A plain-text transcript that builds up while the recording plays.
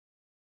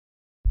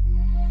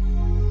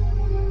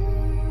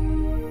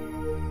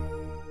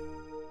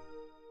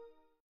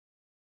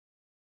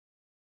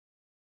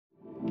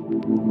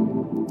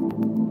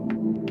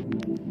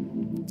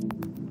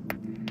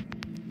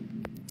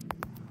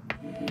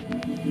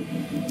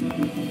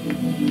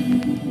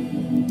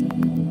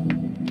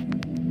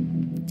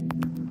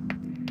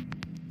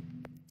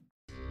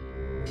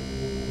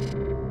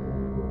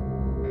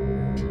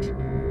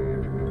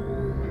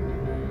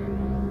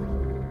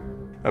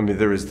I mean,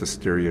 there is the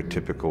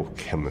stereotypical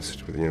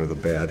chemist with, the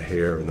bad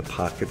hair and the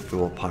pocket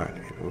full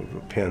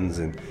of pens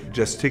and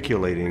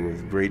gesticulating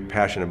with great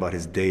passion about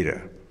his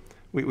data.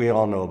 We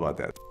all know about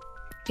that.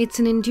 It's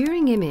an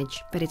enduring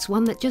image, but it's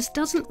one that just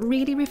doesn't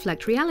really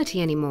reflect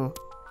reality anymore.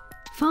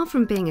 Far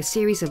from being a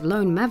series of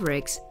lone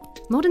mavericks,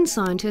 modern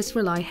scientists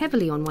rely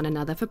heavily on one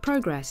another for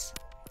progress.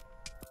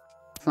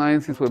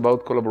 Science is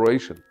about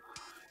collaboration,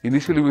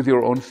 initially with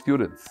your own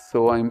students.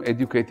 So I'm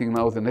educating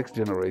now the next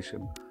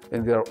generation,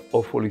 and they are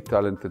awfully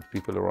talented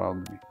people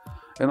around me.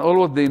 And all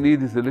what they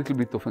need is a little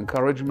bit of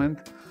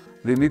encouragement.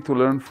 They need to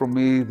learn from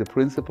me the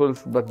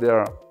principles, but they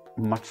are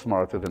much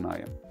smarter than I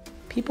am.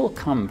 People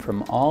come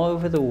from all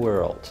over the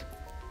world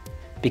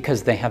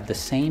because they have the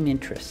same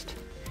interest.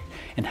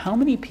 And how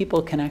many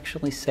people can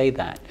actually say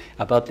that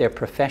about their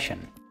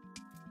profession?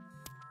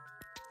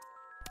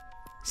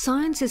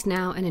 Science is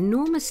now an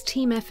enormous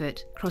team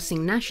effort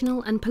crossing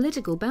national and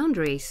political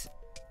boundaries.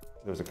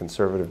 There was a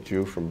conservative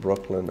Jew from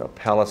Brooklyn, a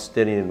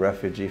Palestinian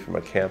refugee from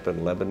a camp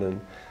in Lebanon,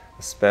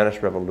 a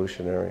Spanish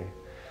revolutionary,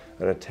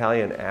 an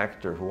Italian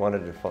actor who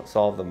wanted to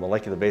solve the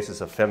molecular basis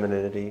of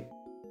femininity.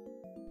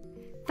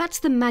 That's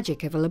the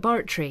magic of a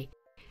laboratory.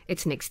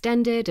 It's an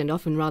extended and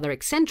often rather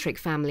eccentric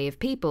family of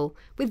people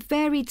with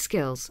varied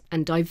skills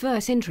and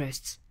diverse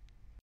interests.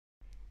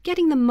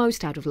 Getting the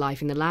most out of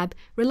life in the lab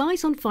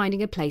relies on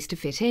finding a place to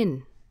fit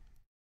in.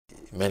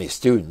 Many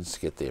students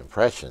get the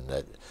impression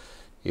that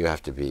you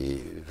have to be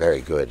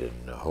very good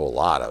in a whole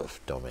lot of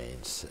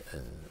domains,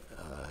 and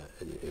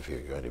if you're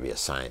going to be a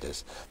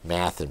scientist,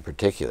 math in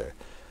particular.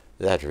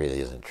 That really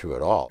isn't true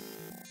at all.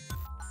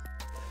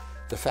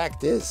 The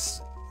fact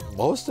is,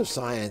 most of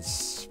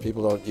science,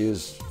 people don't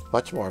use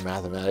much more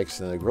mathematics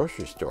than a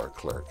grocery store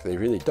clerk. They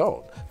really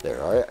don't.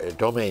 There are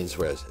domains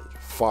where it's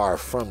far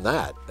from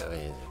that. I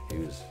mean,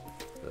 use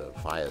the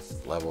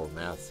highest level of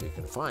math you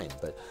can find,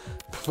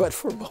 but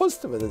for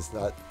most of it, it's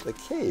not the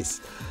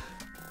case.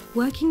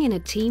 Working in a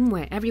team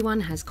where everyone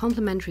has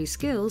complementary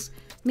skills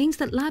means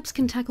that labs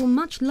can tackle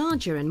much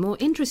larger and more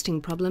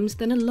interesting problems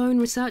than a lone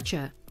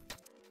researcher.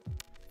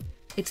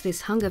 It's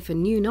this hunger for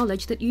new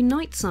knowledge that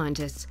unites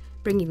scientists,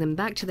 bringing them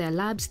back to their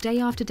labs day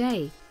after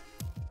day.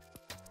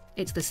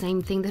 It's the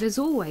same thing that has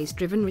always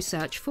driven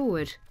research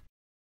forward.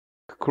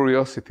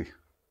 Curiosity,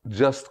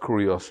 just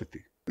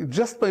curiosity.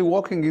 Just by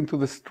walking into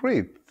the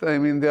street, I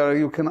mean,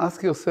 you can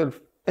ask yourself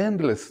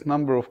endless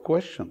number of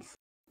questions.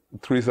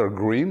 Trees are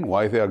green,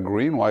 why they are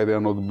green, why they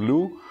are not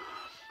blue.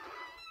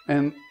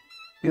 And,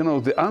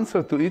 the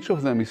answer to each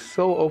of them is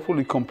so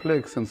awfully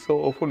complex and so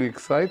awfully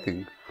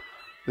exciting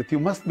that you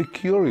must be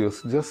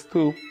curious just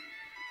to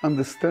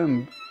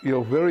understand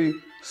your very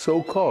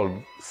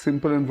so-called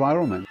simple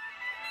environment.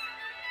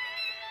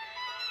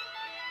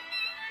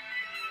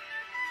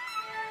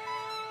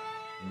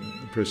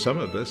 For some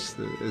of us,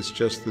 it's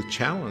just the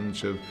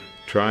challenge of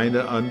trying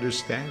to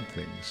understand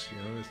things.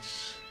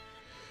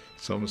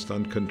 It's almost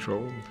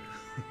uncontrolled.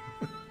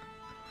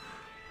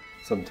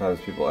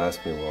 Sometimes people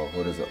ask me, well,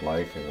 what is it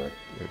like? And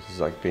it's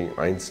like being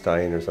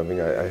Einstein or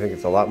something. I think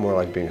it's a lot more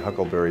like being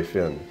Huckleberry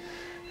Finn.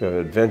 You have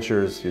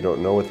adventures, you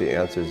don't know what the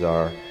answers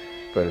are,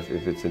 but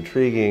if it's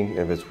intriguing,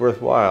 if it's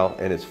worthwhile,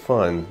 and it's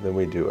fun, then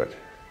we do it.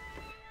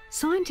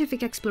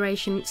 Scientific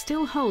exploration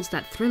still holds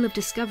that thrill of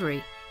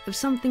discovery, of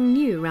something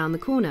new round the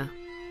corner.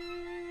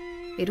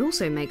 It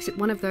also makes it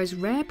one of those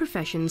rare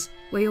professions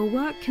where your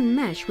work can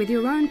mesh with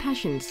your own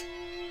passions.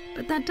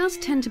 But that does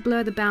tend to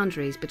blur the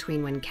boundaries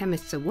between when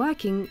chemists are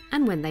working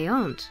and when they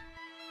aren't.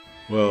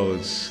 Well,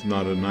 it's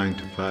not a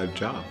 9-to-5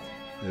 job.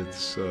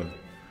 It's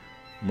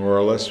more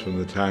or less from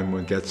the time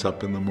one gets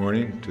up in the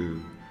morning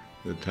to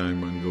the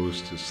time one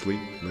goes to sleep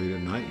late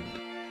at night.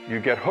 You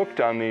get hooked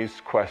on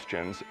these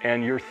questions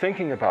and you're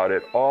thinking about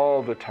it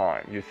all the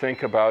time. You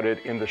think about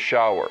it in the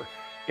shower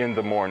in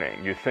the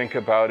morning. You think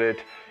about it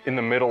in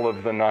the middle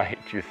of the night.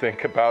 You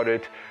think about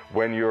it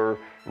when you're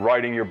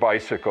riding your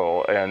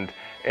bicycle, and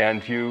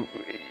you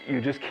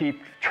just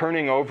keep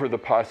turning over the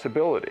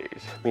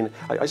possibilities. I mean,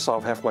 I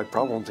solve half my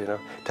problems,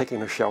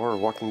 taking a shower or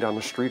walking down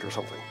the street or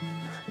something.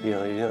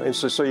 And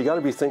so you got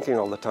to be thinking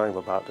all the time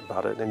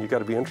about it, and you got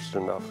to be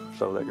interested enough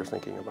so that you're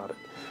thinking about it.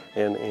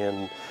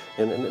 And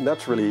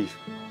that's really,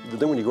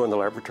 then when you go in the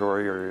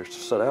laboratory or you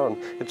sit down,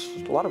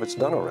 a lot of it's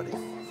done already.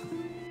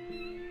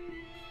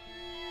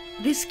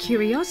 This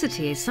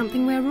curiosity is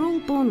something we're all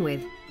born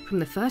with, from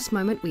the first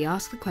moment we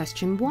ask the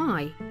question,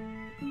 why?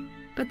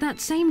 But that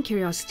same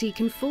curiosity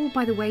can fall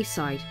by the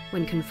wayside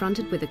when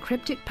confronted with the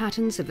cryptic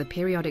patterns of the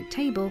periodic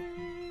table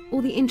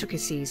or the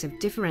intricacies of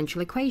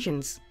differential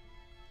equations.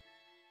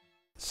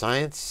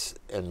 Science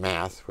and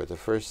math were the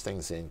first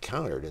things they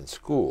encountered in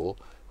school,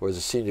 where there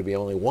seemed to be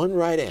only one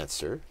right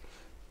answer,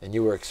 and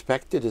you were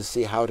expected to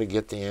see how to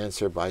get the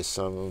answer by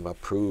some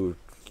approved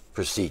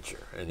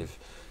procedure. And if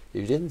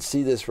you didn't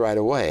see this right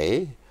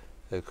away,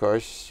 of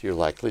course, you're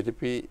likely to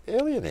be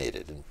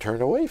alienated and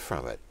turn away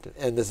from it.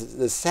 And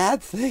the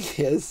sad thing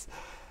is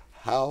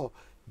how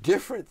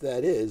different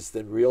that is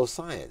than real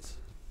science.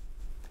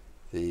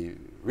 The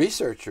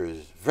researcher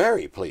is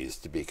very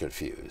pleased to be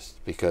confused,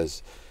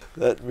 because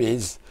that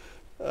means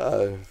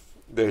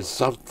there's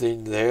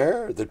something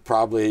there that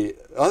probably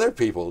other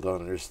people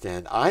don't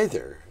understand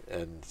either.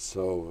 And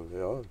so, you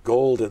know,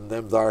 gold in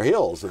them thar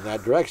hills in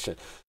that direction.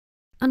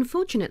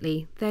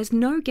 Unfortunately, there's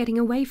no getting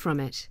away from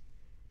it.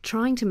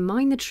 Trying to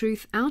mine the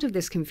truth out of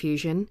this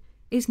confusion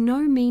is no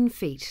mean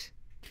feat.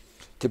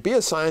 To be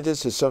a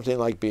scientist is something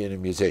like being a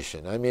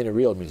musician. I mean a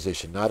real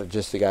musician, not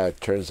just the guy who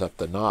turns up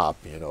the knob,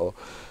 you know.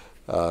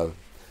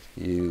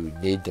 You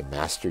need to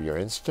master your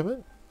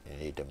instrument. You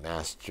need to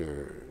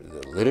master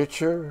the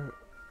literature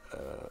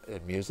in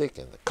music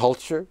and the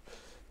culture.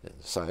 And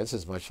science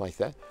is much like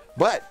that.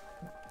 But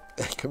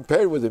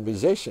compared with a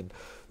musician,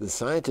 the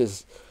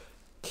scientist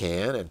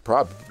can and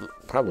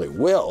probably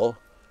will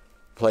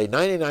play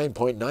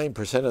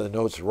 99.9% of the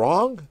notes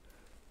wrong,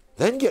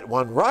 then get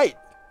one right.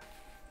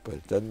 But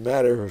it doesn't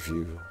matter if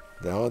you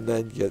now and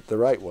then get the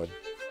right one.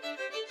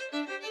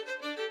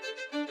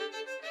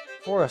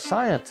 For a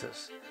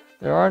scientist,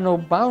 there are no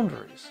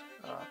boundaries.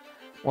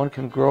 One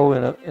can grow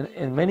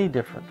in many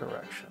different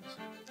directions.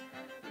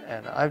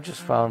 And I've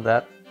just found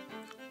that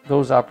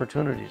those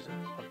opportunities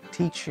of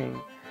teaching,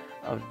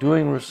 of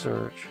doing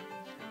research,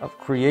 of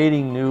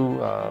creating new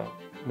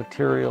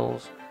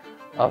materials,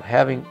 of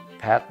having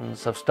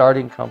patents, of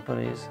starting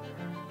companies,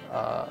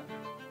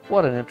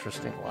 what an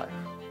interesting life.